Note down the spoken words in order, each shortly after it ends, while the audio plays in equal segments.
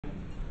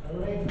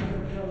Ladies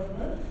and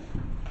gentlemen,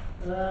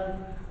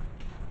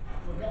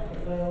 we'll get the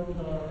films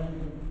or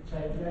anything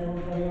taken. Anyone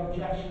got any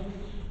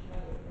objections?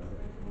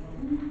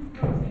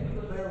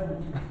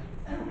 Films.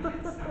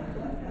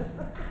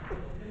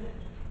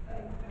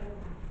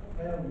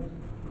 Films.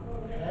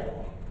 Okay.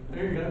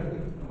 There you go.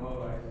 I'm all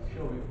right.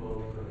 Show me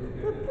balls.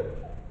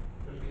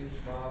 Just keep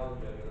smiling,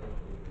 Jacob.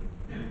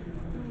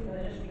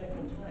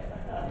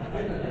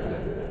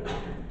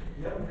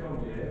 You haven't come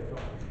yet.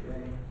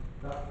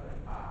 That's it.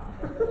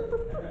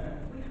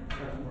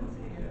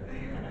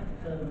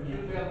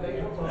 Should be on day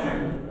one.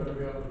 Got to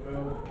be on the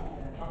film.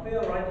 I'll be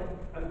alright.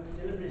 I'm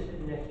deliberately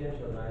sitting next to him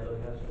so that I look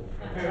handsome.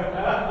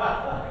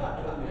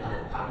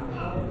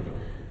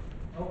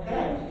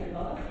 Okay.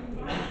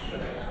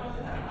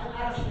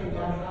 Actually, I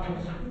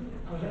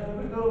was at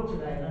Wirral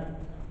today, and I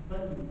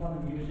went to one of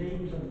the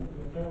museums and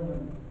the film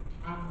and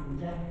acting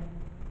deck,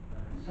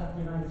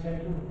 Saturday night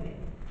takeaway,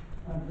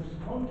 and there's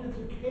hundreds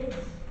of kids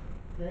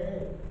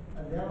there,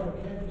 and the other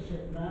kids were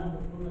sitting down,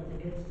 but wouldn't let the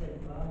kids take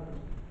part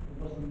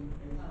because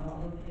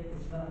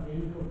it's not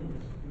legal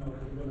because, because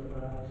of the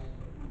liberals.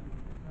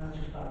 That's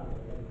just part of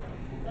it.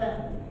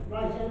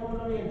 Right, anyone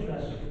got any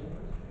interest?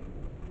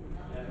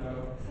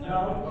 No.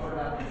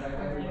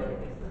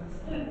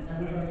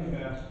 Everybody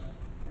interest?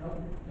 No.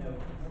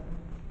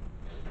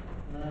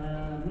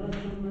 Minutes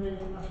from the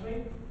last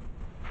week?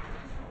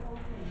 Just got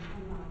one thing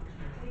on that.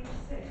 Page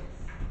 6.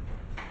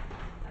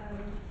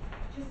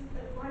 Just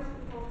right at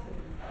the bottom,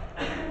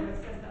 where it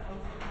says that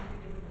also happy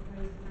with the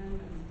proposed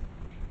amendment.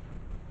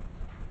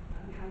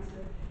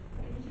 Councillor,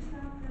 can you just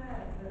add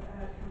there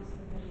that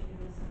Councillor Bentley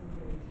was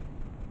agreed?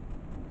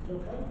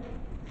 Okay.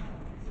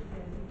 He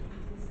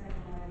did say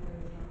why I agree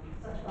with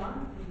that. That's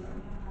fine.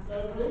 So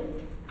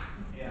agree?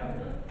 Yeah,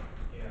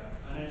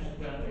 and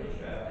incidentally,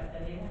 Chair,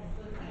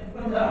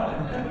 No.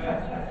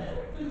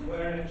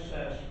 where it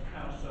says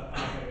Councillor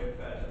Harvey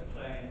referred to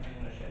plain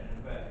English in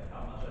inverted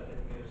commas, I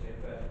didn't use the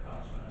inverted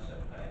commas when I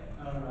said plain.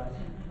 All right.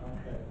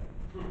 Okay.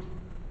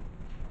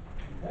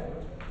 Okay.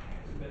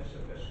 It's a bit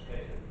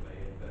sophisticated for me,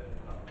 inverted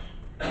commas.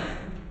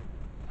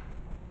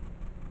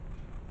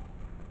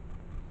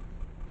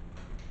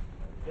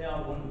 They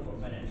are wonderful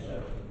minutes, so.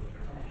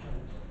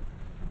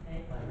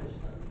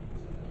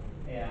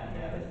 Yeah,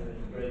 it was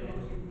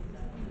brilliant.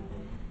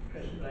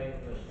 Chris Blake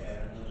was here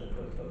and it was a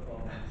good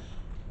performance.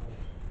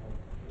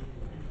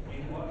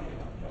 Been watching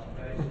on John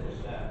Grace's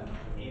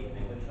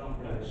evening with John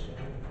Grace.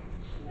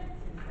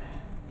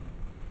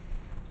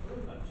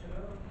 We've got to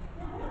go.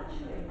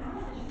 Actually, those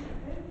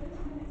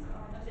minutes that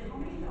I just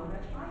commented on, I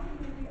think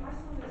maybe, I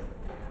saw those at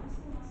the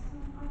council last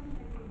time, I think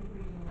they've been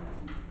agreed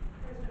already,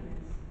 those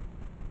minutes.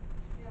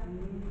 Yeah.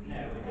 No,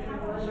 we They didn't.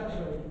 have Well, actually.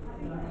 actually, I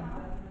think they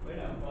have. We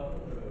don't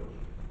follow the rules.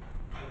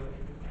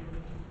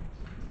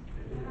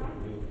 They have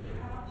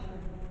actually.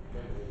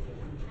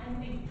 I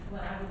think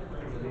what I would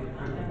like to do is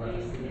I've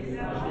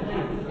actually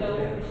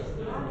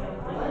put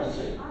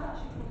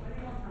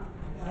money on that.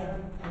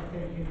 I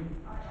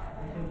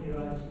think you're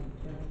right.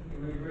 Can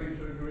we agree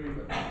to agree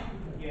with that?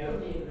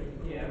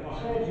 Yeah,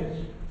 fine. Surgeons.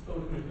 Still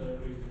the commissioner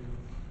agrees to this.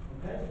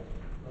 Okay.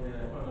 I'm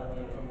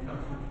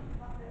councillor.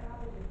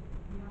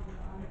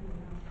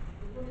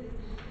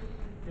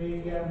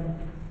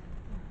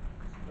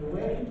 The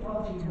working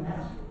party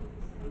met.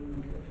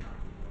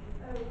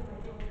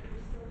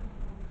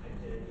 It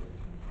did.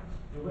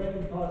 The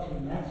working party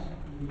met.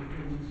 You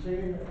can see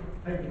the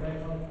paper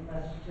record.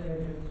 That's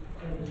surgeons.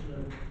 Thank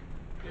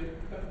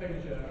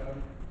you, Chair.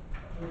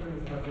 I'm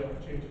going to have the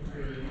opportunity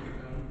to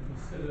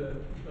consider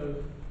both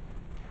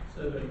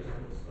survey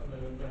results. I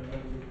know members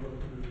of the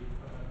working group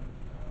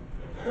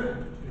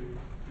to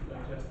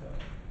digest that.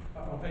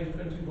 On page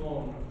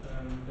 21,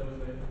 there was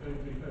a very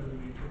brief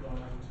overview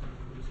provided in terms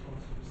of the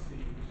responses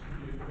received, which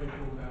gives you a very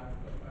broad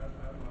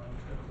outline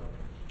in terms of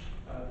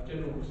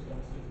general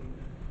responses in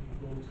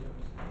broad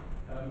terms.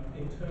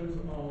 In terms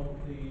of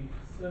the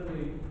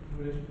survey in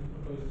relation to the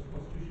proposed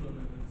constitutional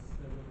amendments,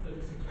 there were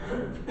 36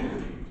 responses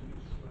received,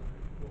 which is around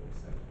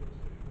 54%,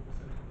 of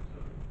the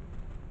total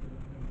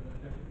member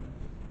elected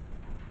members.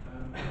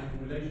 And in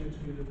relation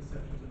to the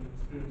perceptions and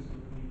experiences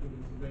of the new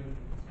government's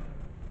arrangements,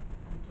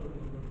 total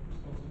number of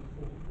responses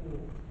were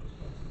 44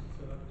 responses,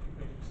 so that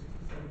equates to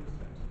 67%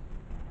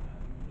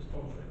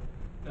 response rate.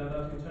 Now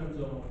that in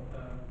terms of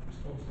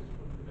responses,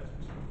 probably the best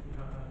response we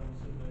have had on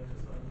similar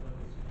exercises like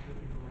this is the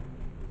people in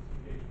members'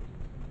 engagement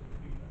in terms of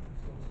feedback and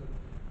so on. So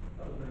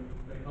that was very,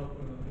 very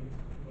helpful, and I think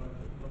it's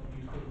provided a lot of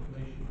useful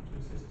information to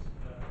assist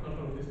not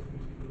only this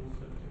committee but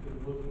also particularly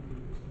the working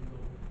group in terms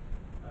of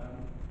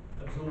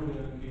absorbing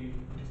and indeed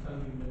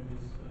understanding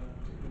members'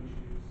 particular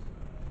issues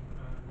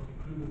and what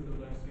improvements they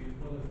would like to see, as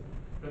well as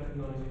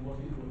recognising what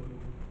is working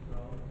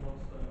well, what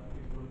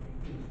is working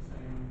pretty much the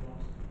same, what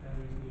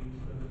areas need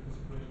further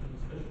consideration and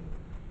discussion.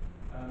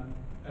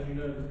 As you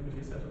know, the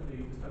committee set up the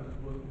standards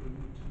working group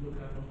to look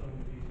at not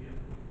only the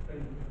ethical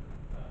framework,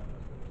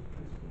 as well as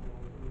principles,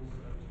 but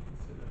also to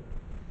consider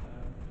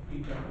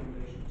feedback in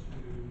relation to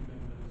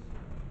members'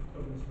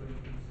 governance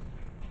arrangements,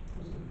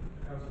 also the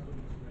council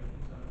governance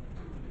arrangements, and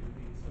particularly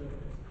the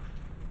surveys.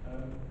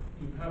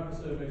 You have the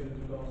surveys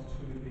with regards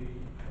to the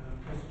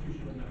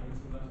constitutional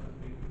amendments, and that has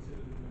been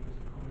considered, and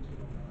members are commenting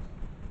on that.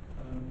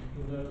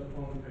 You'll note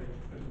on page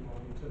 21,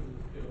 in terms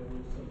of the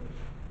overall summary,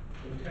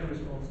 there were 10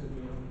 responses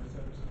with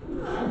 100%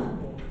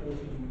 support,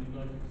 14 with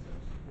 90%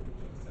 support,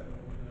 and 7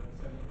 with over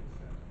 70%.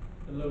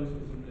 The lowest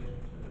was in relation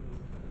to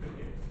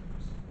 58%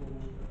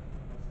 support,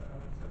 and that's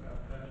how it's set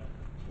out there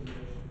in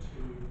relation to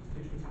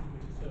constituency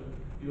committee. So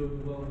the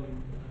overwhelming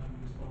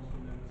response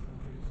from members has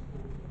been to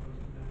support the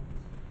proposed amendments.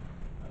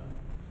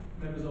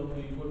 Members of the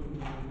working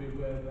group will be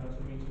aware that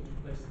a meeting took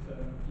place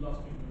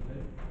last week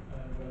Monday,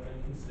 where they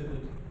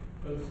considered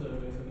both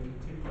surveys and in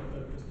particular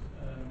focused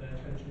their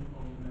attention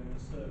on the member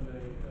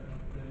survey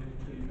related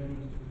to the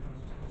amendments to the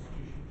Council's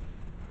constitution,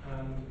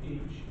 and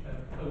each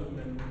proposed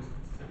amendment was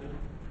considered.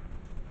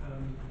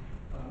 And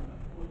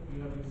what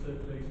you have been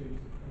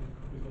circulated, and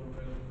copies are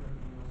available for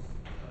everyone else,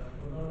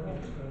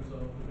 in terms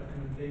of the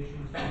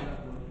recommendations from that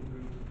working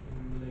group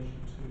in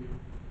relation to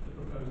the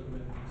proposed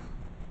amendments.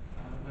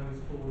 And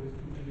it's for this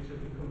committee,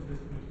 to come to this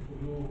committee for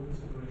your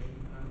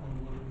consideration and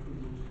onward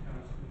approval to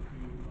council if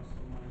you are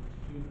so minded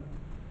to do that.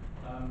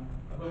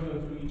 I won't go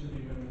through each of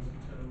the amendments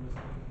and tell us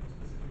anything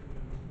specific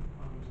the members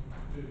require me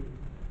to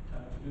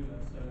do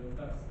that. So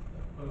that's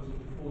the proposal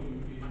before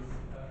you is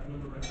a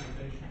number of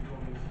recommendations.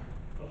 One is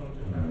not only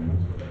to have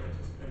their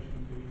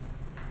participation in the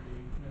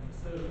member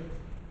surveys,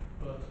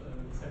 but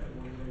the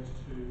second one relates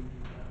to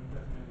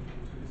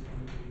recommending to this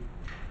committee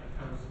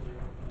council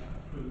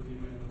approve the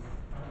amendments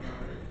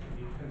outlined in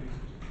the appendix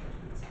which is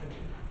attached to this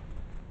schedule.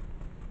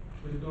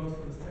 With regards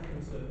to the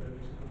second survey,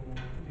 which is a more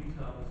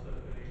detailed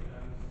survey,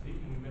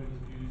 seeking members'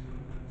 views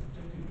and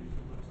subjective views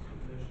on those in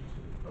relation to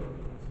the current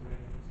governance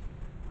arrangements,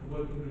 the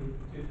working group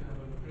did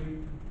have a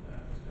brief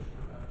discussion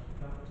about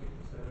that particular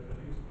survey, but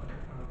it was quite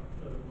apparent that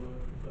further work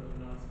and further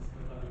analysis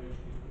and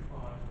evaluation is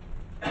required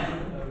to look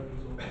at those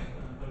results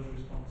and those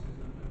responses,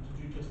 and to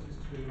do justice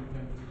to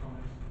members'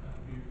 comments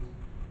and views,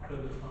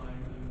 further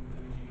time and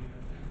energy and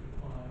effort is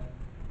required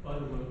by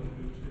the working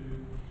group to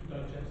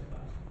digest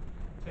that,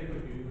 take a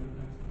view, and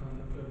that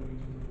further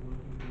meetings of the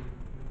working group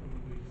in the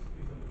coming weeks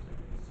is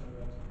undertaken, so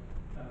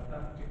that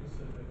that particular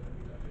survey can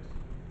be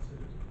digested and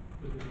considered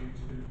with a view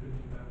to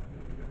bringing back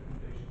the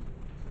recommendations that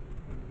are considered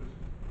appropriate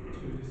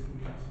to this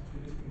committee at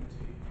its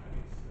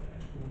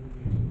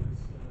extraordinary meeting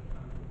that's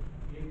planned for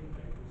the 8th of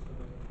April, so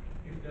that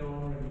if there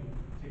are any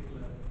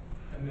particular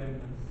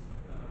amendments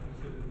that are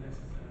considered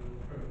necessary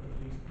or appropriate, at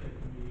least they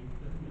can be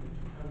recommended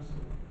to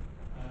council,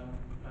 and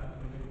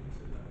they may be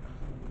considered at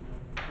council and will not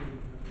be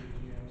approved at the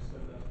AGM, so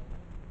that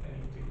any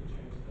particular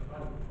changes that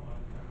are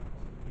required can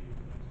possibly be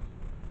implemented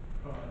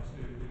prior to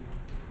the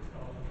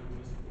start of the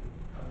municipal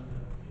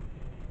calendar in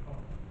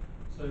April.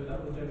 So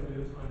that was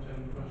generally the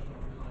timetable and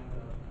rationale behind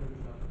that, and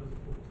hopefully that does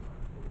afford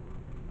time for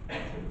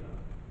consider that.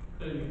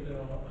 Clearly, if there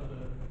are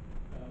other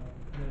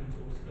amendments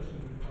or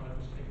discussions required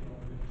which take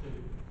longer, then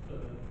clearly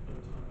further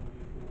time will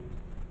be afforded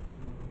to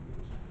the working group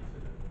to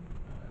consider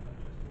and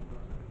digest all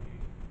that over the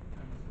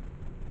council.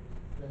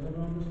 Does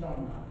everyone understand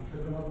that?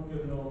 Because we're not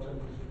giving all to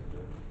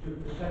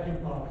the second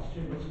part, is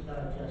too much to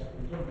digest.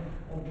 And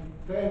on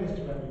fairness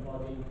to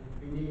everybody,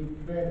 we need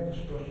further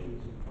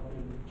discussions and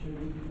probably 2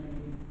 weeks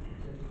maybe.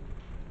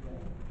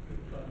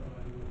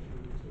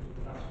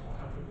 That's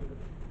happy with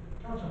it.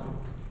 Councillor.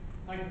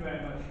 Thank you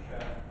very much,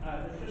 Chair.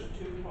 There's just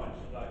 2 points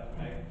I'd like to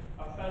make.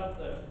 I felt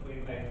that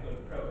we made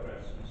good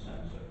progress in the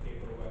sense that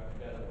people worked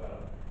together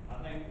well. I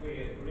think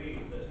we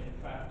agreed that, in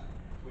fact,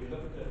 we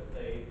looked at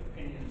the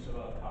opinions of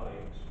our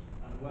colleagues,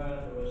 and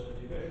where there was a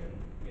division,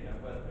 you know,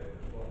 whether it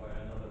was one way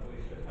or another,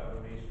 we should have a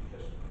reasoned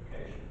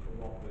justification for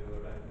what we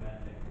were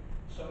recommending.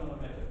 Some of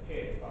them, it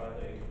appeared by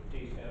the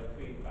detailed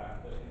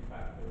feedback that, in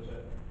fact, there was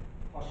a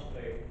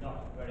possibly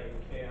not very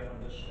clear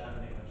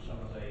understanding of some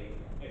of the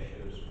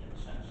issues, in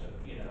the sense of,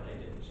 you know, they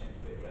didn't seem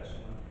to be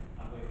addressing them,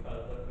 and we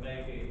felt that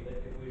maybe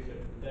that we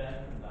should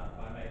learn from that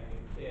by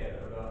making it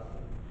clearer rather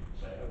than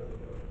say, oh, they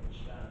don't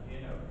understand.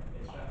 You know,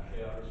 it's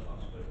actually our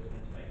responsibility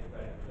to make it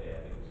very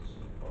clear, because it's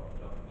an important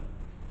document.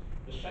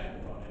 The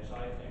second one is,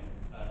 I think,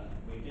 and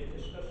we did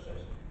discuss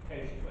this,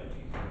 page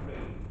 23,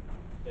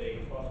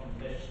 the bottom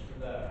list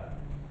there,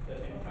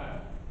 that in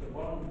fact the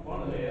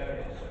one of the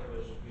areas that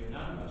was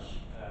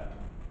unanimous,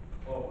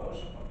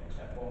 almost,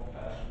 except one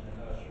person in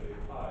those who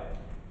replied,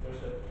 was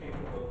that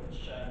people were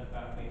concerned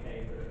about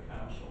behaviour at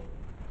council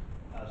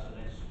as an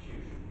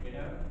institution, you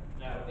know.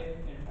 Now,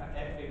 if in fact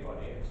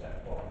everybody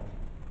except one,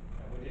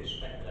 and we did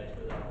speculate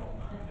with that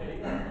one man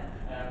page,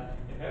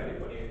 if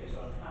everybody is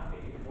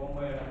unhappy, one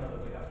way or another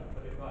we have to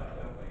put it right,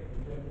 don't we?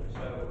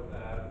 So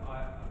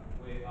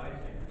I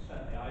think, and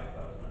certainly I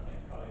felt, and I think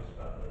colleagues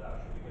felt, that that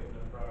should be given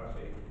a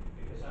priority,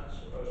 because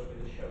that's supposed to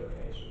be the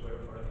showcase of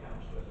Wirral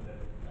Council, isn't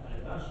it? And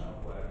if that's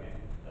not working,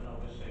 then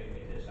obviously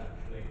it is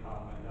actually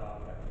harming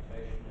our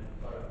reputation in the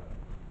borough.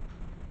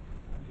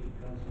 Thank you,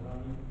 Councillor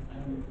Rami.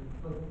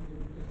 But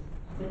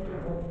I think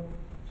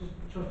just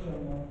touch on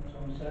what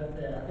Tom said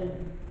there. I think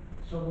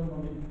some of them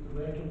on the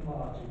working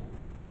party,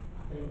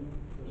 I think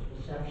there was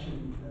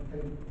perception. I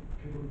think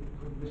people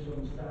could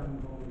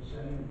misunderstand what we were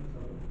saying. So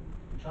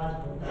we tried to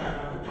put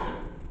that down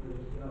with,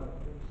 you know,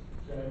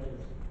 searches,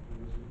 there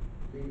was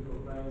legal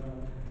phrase on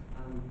it,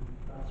 and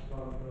that's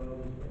what I've put all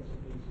these bits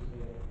and pieces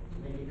here, to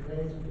make it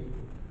clear to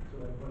people, so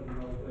everybody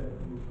knows where they're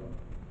coming from.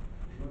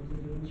 You want to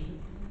do this?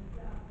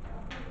 Yeah,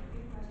 I've got a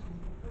few questions,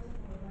 but first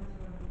of all, I'd like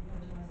to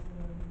apologise to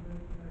the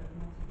group for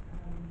not, I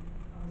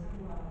was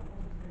unwell, I thought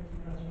I was going to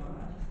make That's it, but I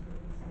fine. just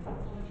couldn't, so I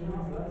apologise, You're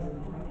not well, it's you're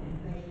not not. my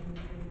day in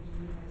person.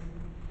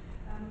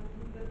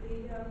 But the,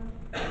 I've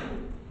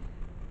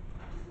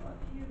just got a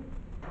few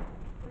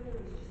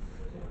queries just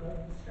to sort Okay. of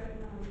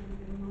straighten out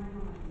in my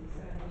mind,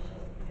 certain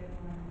issues, if you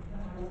don't mind,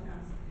 that I just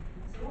asked.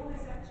 So on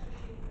this extra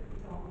sheet that we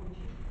got on the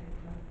sheet of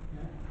paper,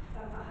 Yeah. I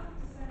have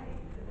to say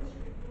that this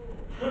report,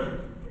 this is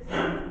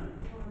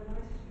one of the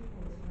nicest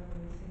reports I've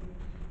ever seen.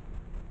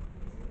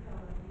 It's in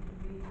colour, you can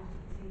read it,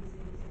 it's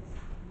easy,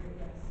 it's really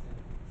nice.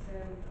 So,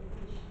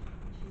 which is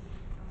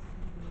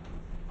absolutely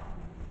nice.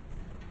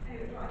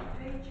 Anyway, right,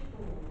 page 4.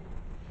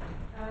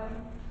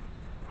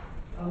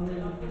 On the,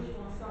 Which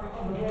one? Sorry,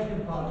 on the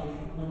working party, on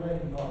the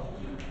working party.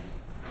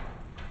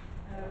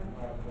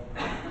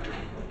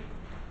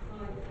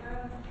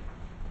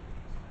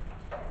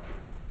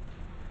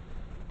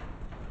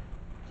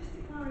 Just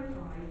to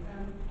clarify,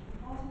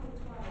 Article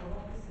 12,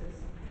 officers,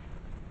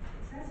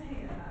 it says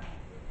here,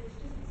 it's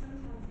just that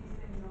sometimes these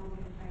things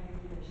aren't in plain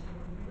English, they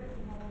can be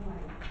written one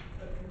way,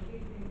 but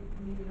completely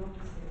mean the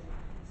opposite.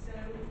 So,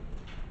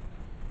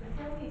 the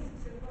phrase,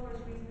 so far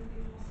as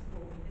reasonably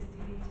possible, is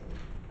deleted.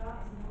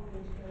 That is not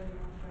going to go in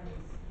that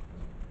phrase.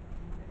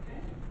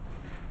 Okay?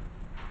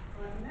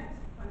 Right, the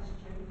next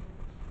question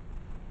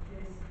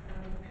is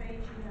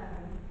page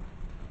 11.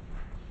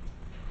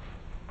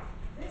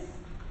 This,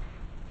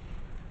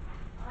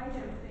 I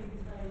don't think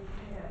is very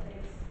clear.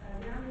 It's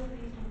the annual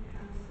meeting of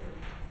council.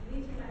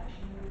 Delete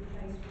election and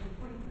replace with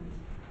appointment.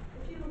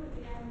 If you look at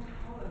the end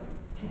column,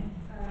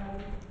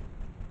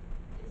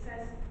 it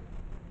says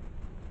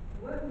the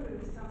working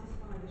group is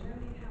satisfied that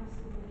only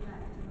council will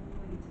elect and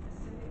appoint a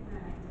civic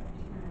mayor and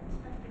deputy mayor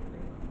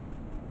respectively.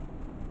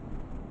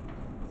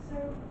 So,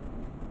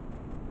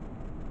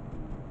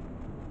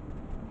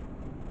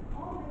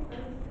 are they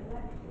both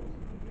elected?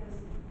 Because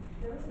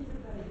there isn't a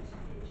vote,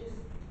 it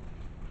just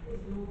is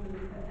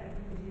normally that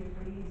everybody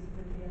agrees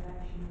with the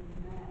election of the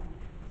mayor.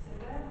 So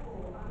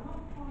therefore, I'm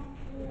not quite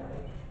clear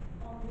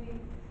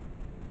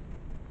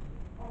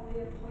on the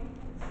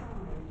appointment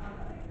side. I'm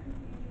a bit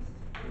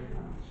confused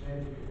on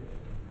that.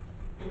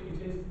 It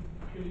is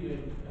purely a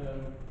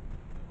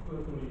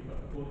quirky, but I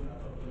brought it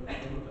out of the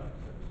local law act,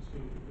 so to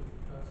speak, because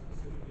that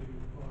specifically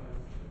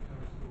requires the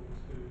council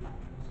to, in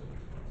all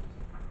circumstances,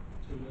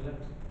 to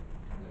elect a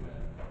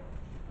mayor,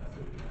 a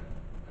civic mayor.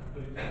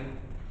 But it can,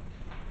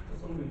 for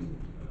some reason,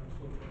 and I'm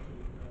still trying to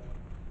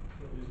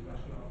not lose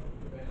rationale for it,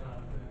 but they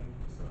have then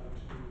decided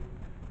to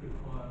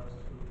require us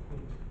to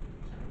appoint, if we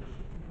so wish, a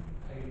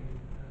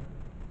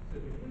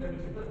civic deputy mayor.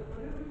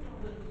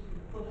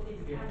 But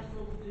it's Yeah.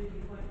 council to do the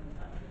appointment,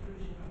 that's the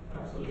crucial point.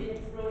 Absolutely. You did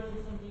explore it in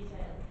some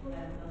detail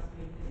last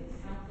week, because it's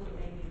council that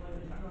make the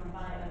appointment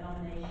by a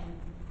nomination,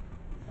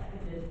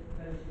 seconded,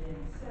 voted in.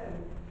 So,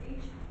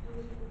 each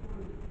political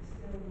group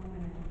still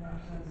nominate their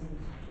person.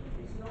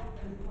 It's not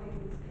an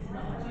appointment. It's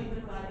not an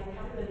appointment by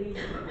the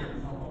leadership of the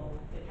council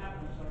or the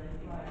cabinet or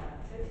anything like that.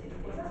 So it's as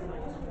it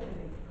was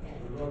really. Yes.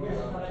 We've always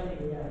Yes, had,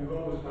 absolutely, yeah. we've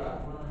always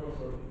had,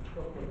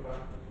 couple of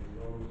factors,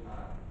 we've always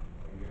had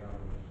a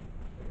unanimous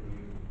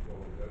agreement before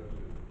we go to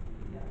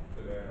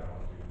the mayor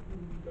house,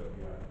 that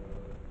we have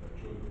a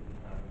joint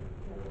candidate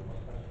that we all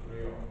must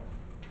agree on.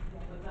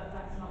 But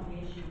that's not the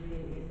issue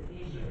really, is it?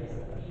 The issue is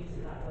the use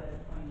of that word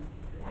appoint.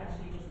 It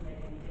actually doesn't make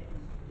any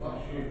difference.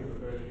 Last year was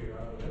the first year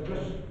I was. If it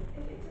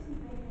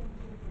doesn't make any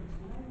difference,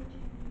 why are we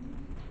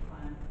changing it?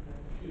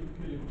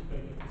 Purely to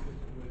make it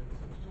consistent with the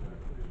substitute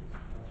provisions.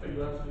 But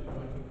you're absolutely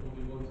right on all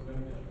the avoidance of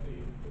any doubt.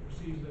 The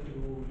procedure that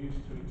you're all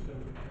used to in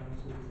terms of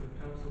council is the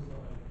council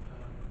side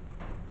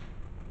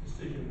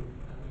decision,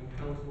 and then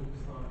council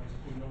decides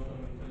to not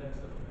only elect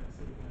the next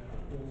civic mayor,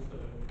 but also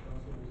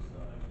council will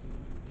decide who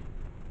is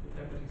the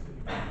deputy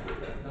civic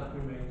mayor. That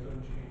remains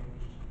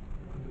unchanged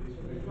under these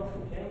So there's provisions.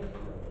 nothing changed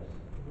in that,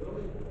 we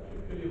always do that.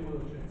 Purely a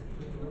word change.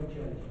 Just a No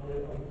change.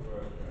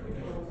 First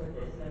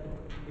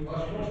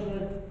change.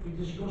 We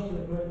discussed it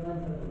at work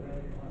length at the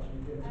working party.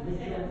 We did. I would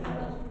say that was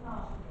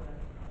part of the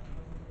working party,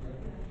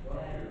 wasn't it?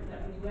 Last year.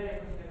 That we were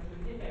able to go through,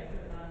 we did go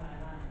through it line by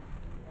line,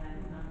 and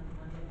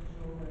looked at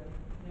all the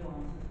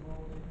nuances of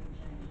all the different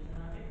changes. And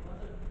I think it was,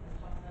 as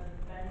Tom says, a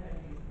very, very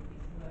useful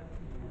piece of work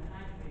and a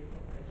high degree of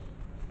cooperation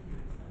across the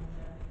groups.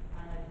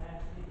 And I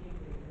absolutely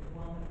agree that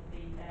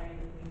the area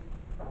that we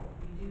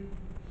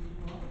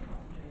want to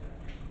concentrate our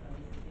attention on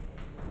is the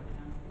behaviour of the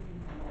council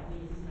and what we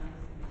as a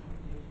standards committee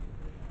can do to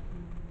improve that.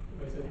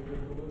 Basically,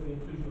 the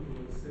inclusion of the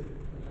word civic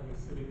and having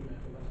civic mayor,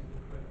 well, that is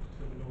the correct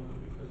terminology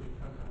because you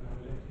can have now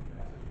elected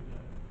mayors, as you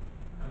know.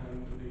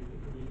 And the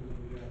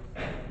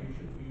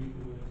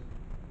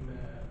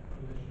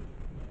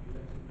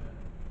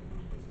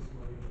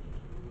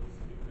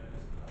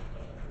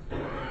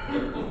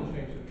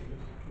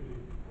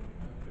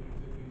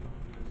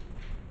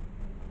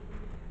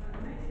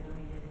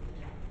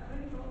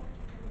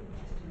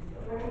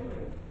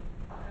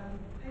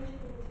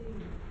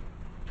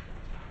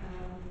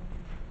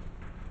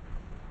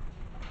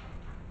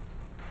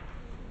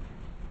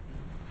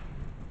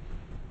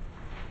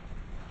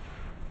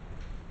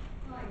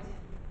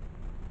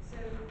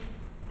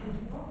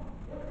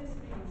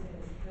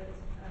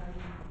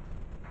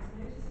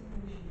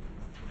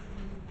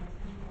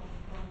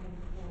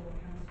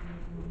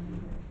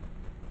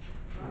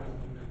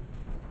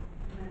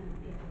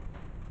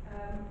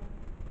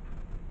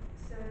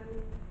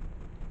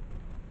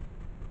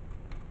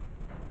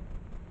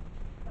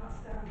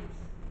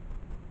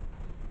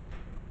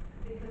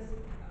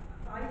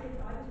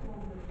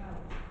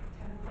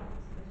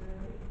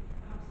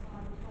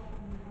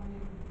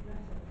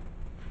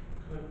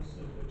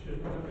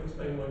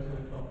explain why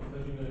 10 o'clock is,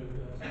 as you know,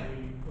 that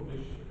we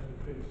publish and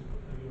print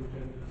your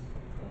agendas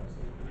on Friday,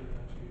 so we get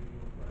that to you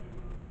your Friday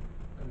run.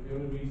 And the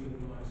only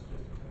reason why I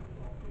suggested 10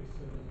 o'clock is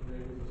so that it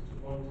enables us to,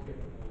 one, to get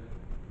them all in,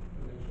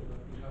 and make sure that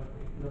we have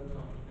enough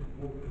time to get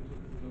them all printed,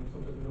 because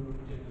sometimes a number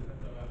of agendas that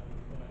go out on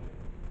a Friday,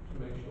 to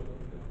make sure that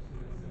we can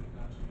obviously then send it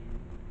out to you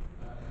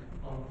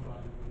on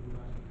Friday morning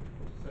without any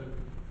difficulty. So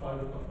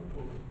 5 o'clock, of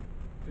course,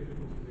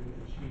 difficulties in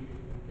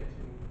achieving and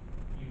getting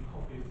you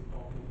copies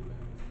of these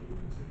amendments for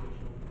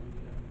consideration over the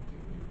weekend,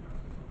 particularly for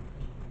councils on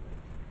Monday.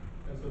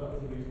 And so that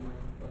was the reason why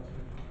 10 o'clock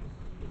was called.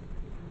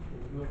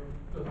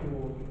 Nothing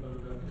more than other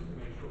than just to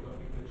make sure that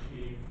we can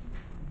achieve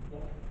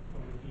what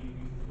one of the key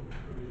reasons for this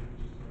provision,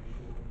 which is to make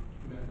sure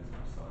members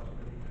have sight of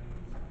any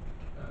amendments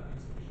in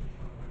sufficient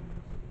time.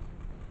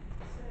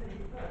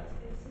 Certainly, but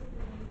if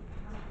something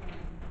has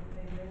been that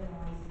they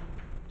realise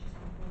just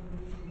before the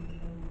meeting that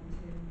they want to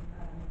put in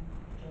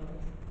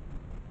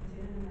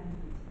an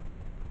amendment,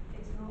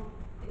 it's not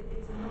the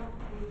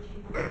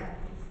chief exec,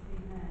 it's the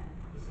mayor.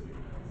 The civic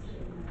The mayor.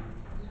 civic mayor.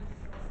 I'm going to have to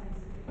start saying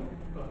civic mayor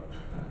now. Right.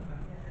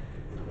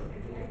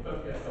 Okay. But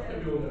yes, So, I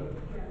think we all know.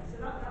 yeah, so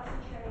that's a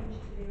change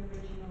to the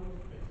original,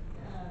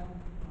 right,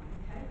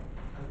 okay.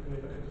 And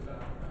if I could just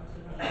add that,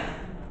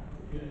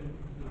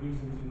 the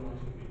reasons in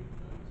writing being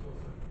confirmed is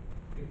also,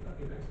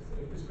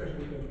 if discretion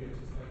is going to be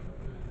exercised,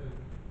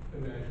 the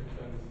mayor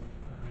confirms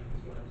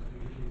his right to do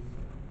his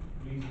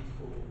reasons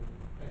for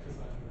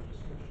exercising that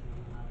discretion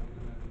and allowing an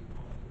amendment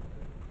after that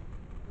day.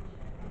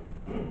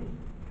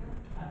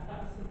 That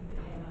was something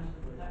that came out of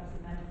that was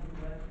the members of the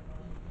working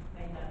party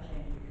made that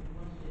change because we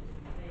wanted it to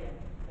be clear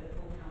that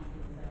full council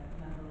is a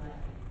member-led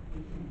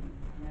meeting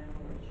and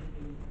therefore it should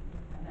be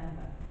a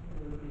member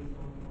who agrees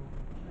or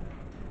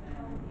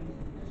uses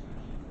the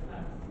discretion. So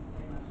that was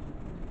something that came out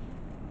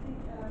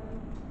of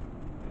it.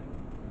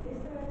 Is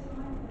there a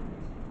time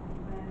limit on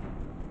when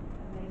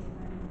a late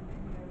amendment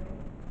can go in?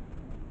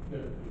 No,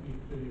 it would be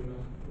clearly a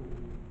matter for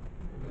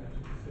the mayor to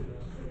consider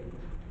as to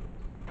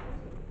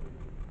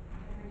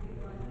Thank you,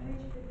 right.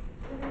 Page 50,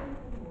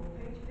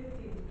 page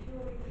 50 is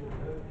purely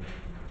clarification.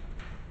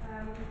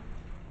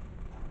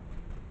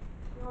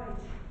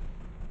 Right.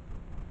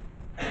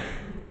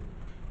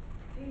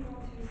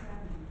 P127,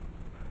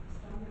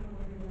 standing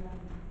order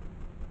 11.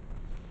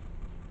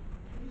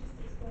 Can you just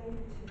explain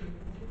it to me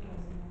what it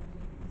was and what the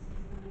difference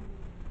is now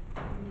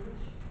in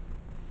English?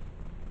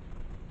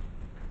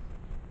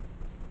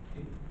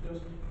 it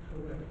just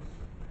corrects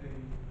a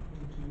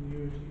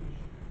continuity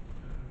issue.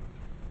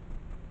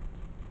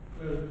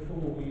 Whereas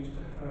before we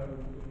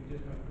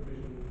did have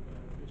provision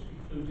which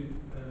included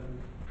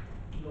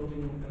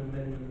lodging an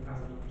amendment as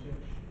an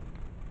objection.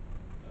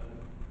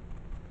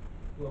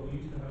 Well,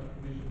 we used to have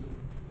provisions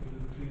under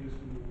the previous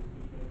rules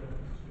which made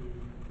reference to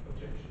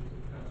objections,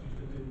 and council used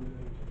to deal with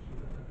any objections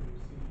that had been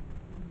received.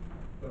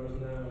 Whereas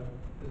now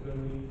there's no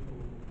need for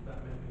that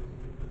mechanism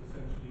because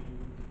essentially you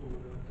would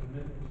forward an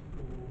amendment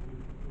or you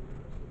would forward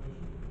a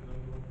motion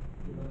depending on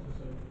your matter.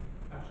 So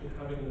actually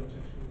having an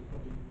objection is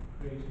probably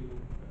creating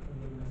an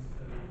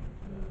unnecessary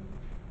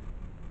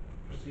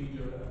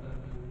procedure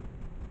and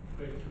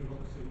creating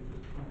bureaucracy,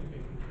 just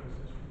complicating the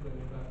process when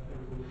in fact there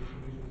was already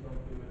provisions of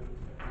the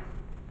amendments mechanism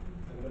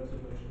and loads of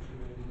motions to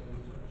enable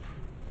members to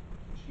actually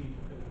achieve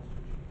what they want to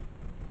achieve.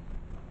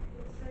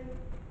 So,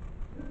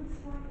 moving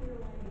slightly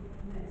away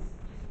from this,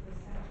 just for a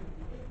second,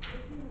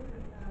 if you look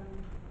at the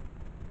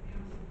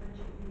council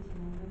budget meeting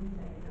on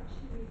Monday, it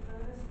actually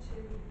refers to,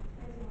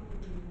 there's an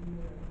argument from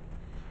Wirral,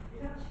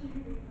 it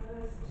actually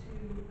refers to,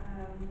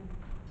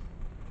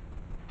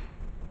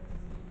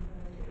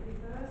 it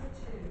refers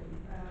to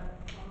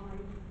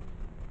 5,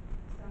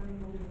 standing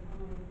order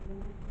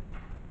 5.1.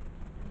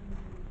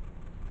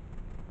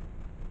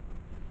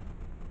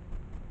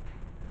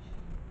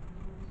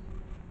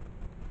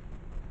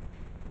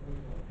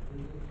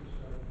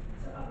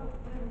 So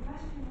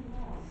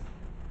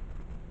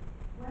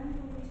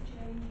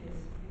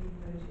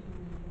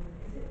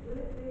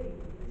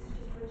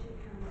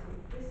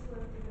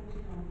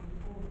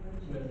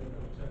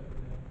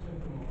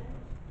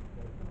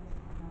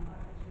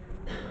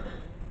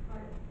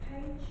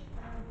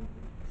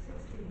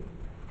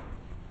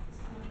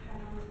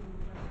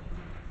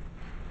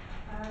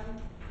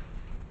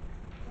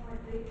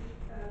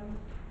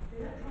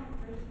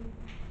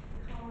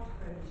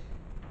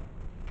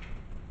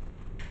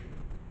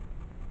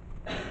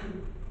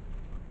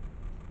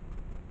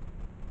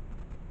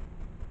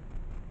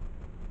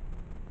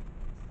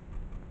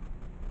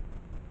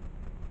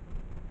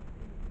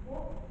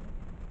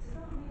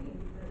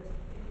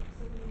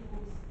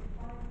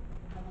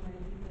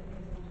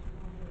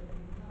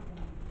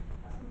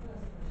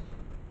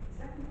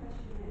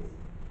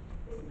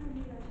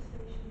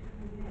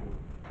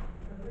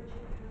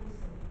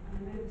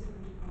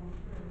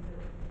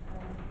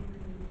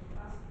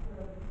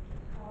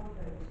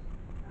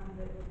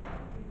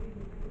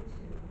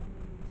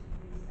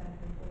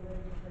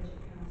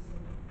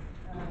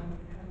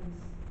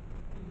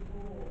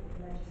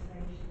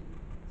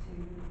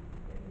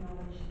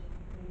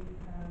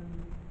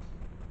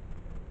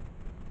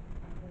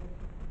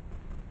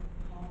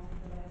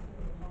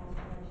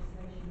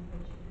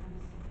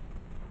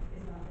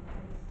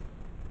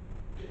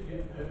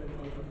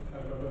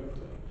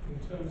in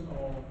terms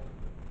of,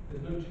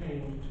 there's no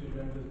change to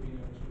members being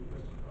able to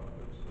request a card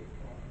vote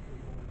from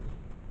before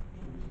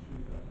members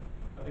choose that.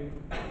 I think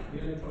the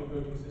electronic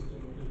voting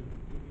system is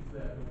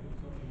there, but it's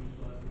not being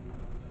utilised and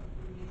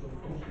still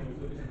functioning,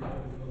 so this is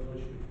another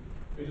issue.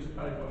 We're just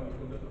clarifying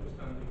this one,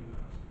 understanding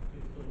that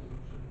it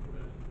shouldn't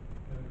prevent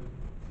members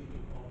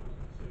seeking card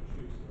votes if they so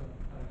choose, so that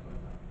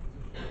clarifies that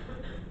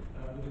position.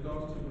 With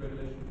regards to the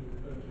regulations we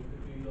referred to,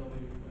 these are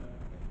the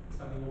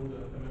standing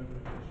order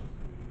amendment regulations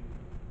coming in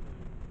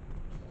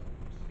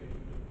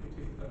it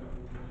is standing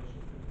order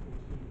regulations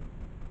 2014.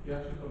 They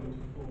actually come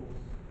into force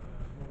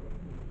tomorrow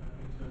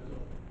in terms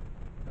of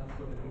that's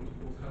when they come into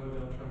force. However,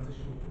 there are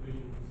transitional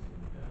provisions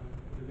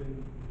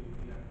within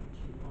the Act which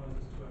requires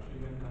us to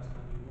actually amend our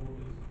standing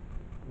orders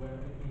where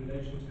in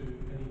relation to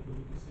any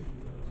public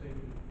decisions that are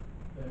taken,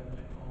 then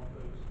a card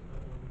vote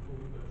or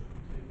recorded vote should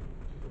be taken,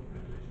 which is what the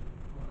regulation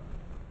requires.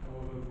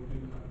 However, we do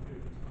have a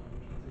period of time, a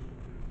transitional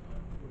period of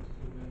time, for us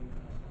to amend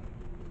our standing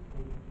orders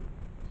accordingly.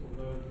 So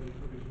although the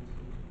provisions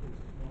come into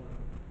force tomorrow,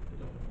 they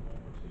don't come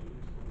operative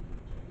until we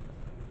change our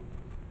standing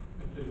orders.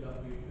 And clearly that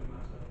will be a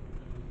matter which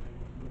members may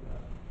want to look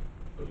at.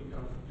 Budget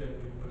Council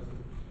generally in the process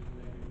of decision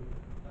making look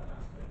at that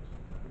aspect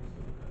and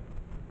also look at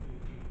the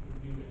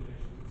new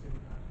regulations, its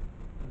impact,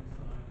 and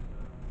decide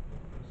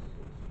what process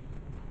or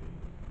procedures need to be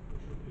or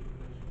should be in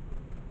relation to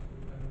Budget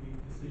Council and the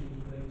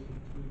decisions relating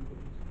to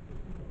budget.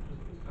 It's not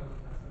just it's council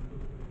tax and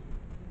budget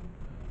related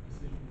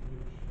decisions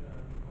which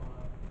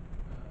require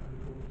a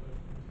report to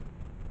those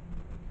committees.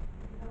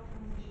 That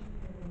transition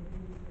period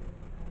means that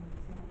it's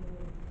not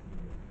law, isn't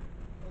it?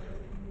 Or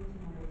it's coming in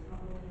tomorrow, it's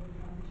not law in the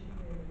transition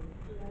period.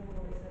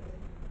 Therefore, it's at the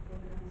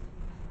council's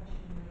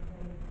discretion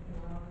whether they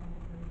allow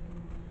confirmation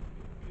or not.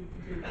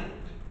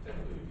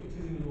 Technically, it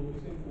is in law,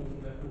 it's in force,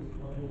 and therefore it's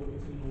not law,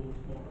 it's in law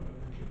tomorrow, and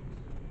then it's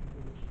going to be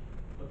enforced.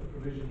 But the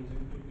provisions,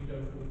 we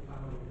don't fall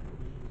foul of the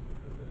provisions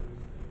because there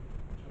is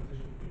a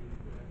transition period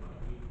whereby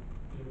we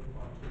are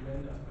required to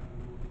amend our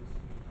standing orders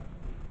as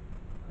soon as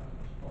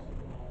practically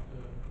possible after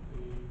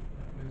the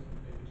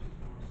commencement date, which is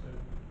tomorrow. So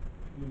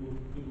we will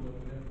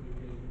whenever we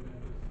engage with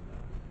members,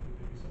 we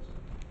will be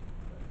subsequent.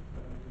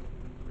 But we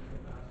need to look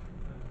at that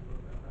and to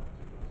look at that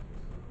particular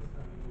aspect. So the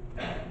standing orders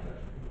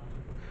are actually in line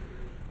with the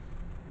regulations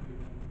will be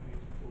then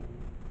made for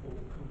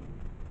forthcoming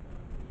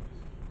budget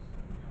decisions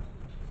and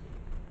council tax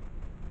decisions.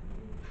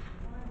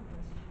 Final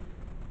question.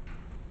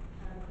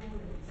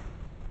 Callings.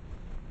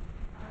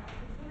 I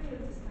can fully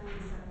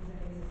understand 7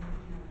 days as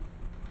enough,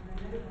 and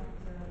I know that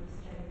mistake was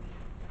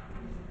a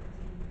cutting and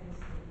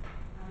pasting,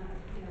 and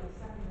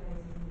 7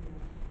 days isn't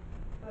enough.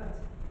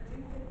 But I do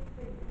think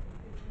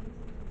it seems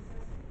a bit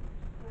excessive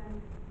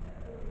when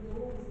it was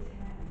always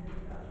 10, and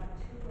that's like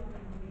 2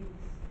 working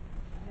weeks.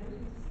 I don't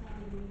understand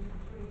the need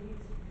for 3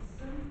 weeks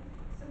because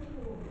some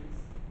callings,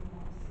 from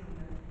what I've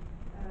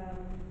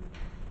seen,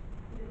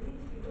 need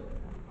to be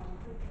looked at quite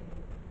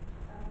quickly.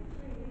 I think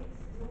 3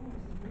 weeks is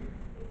almost enough.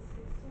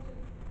 It's sort of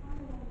quite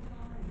a long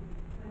time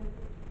when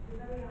the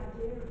very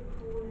idea of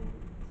calling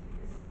is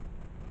because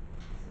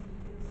somebody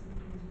feels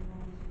something is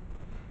wrong.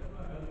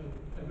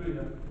 I agree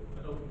that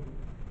I don't think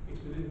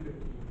it's within 15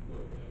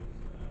 working days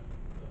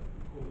that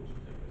calling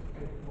should take place. I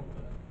take the point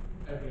that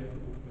every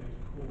effort will be made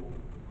to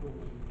call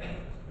as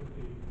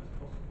quickly as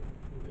possible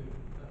within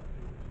that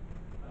period.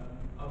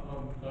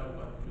 I'm guided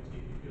by the committee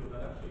if you feel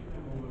that actually a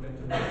bit more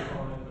momentum is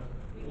fine, but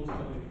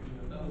ultimately,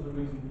 that was the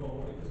reason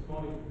for it. It's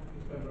money,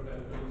 it's member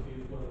availability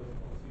as well as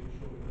obviously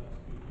ensuring that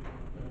we give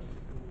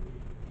notice for the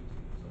meeting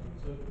and so on and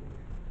so forth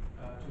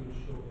to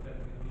ensure that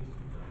everything that needs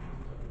to be done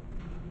is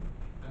done.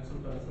 And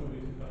sometimes some of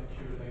it is like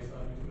Q&A, so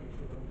I need to make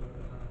sure that we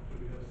don't have to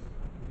rehearse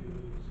and deal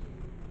with it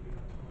extremely quickly. We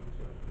have time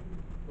to actually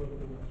work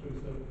all that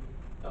through. So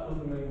that was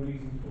the main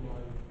reason for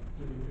my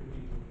within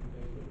 15 working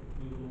days, but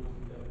we will always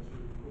endeavour to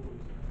call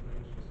it and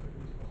arrange as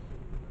quickly as possible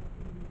within that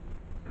period.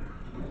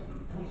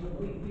 We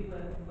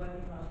were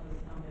working part was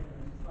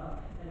ambivalent as well,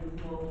 and it was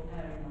more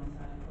erring on the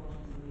side of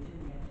caution, so we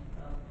didn't get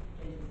ourselves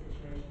into a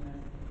situation where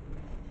if we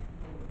were getting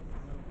 10 calls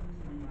or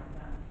something like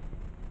that,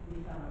 we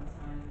fell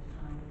outside of the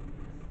time limit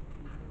because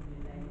people couldn't be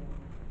available.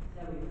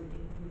 So it was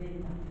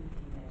within that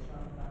 15 days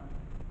rather than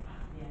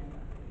at the end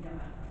of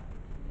that, at that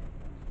 15 day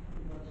point.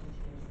 We wanted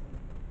to give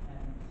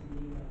some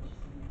leeway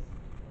just in case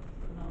somebody calls,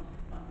 but not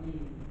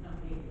really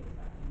expecting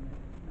that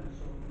most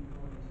short-term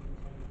callings would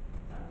take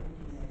that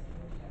 15 days to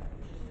put together,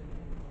 but just so we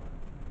didn't fall out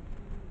of time.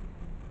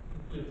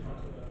 Clearly, it's a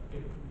matter that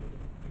if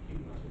we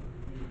keep the matter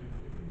under review,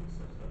 if it is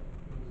such that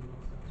members are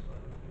not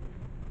satisfied with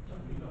the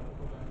read out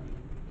the comment, we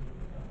can look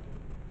at that.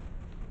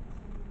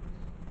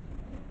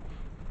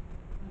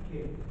 Thank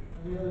you.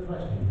 Any other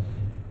questions?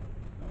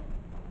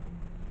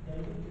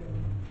 David,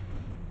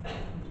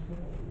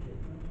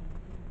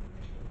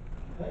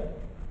 okay.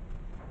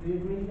 We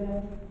agree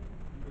then?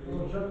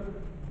 Or sorry?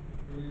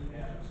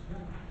 Yeah.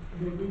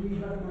 We agree these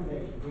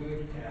recommendations?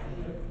 Yeah.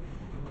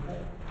 Okay.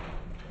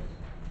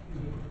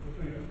 The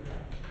 3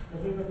 recommendations. The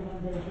 3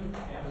 recommendations?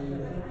 Yeah. Hang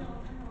on.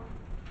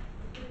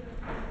 The 3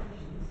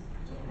 recommendations.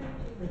 What page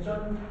is it? It's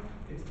on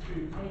It's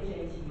 2. Page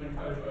 18. I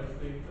clarify,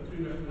 it's the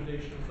 3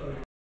 recommendations, sorry,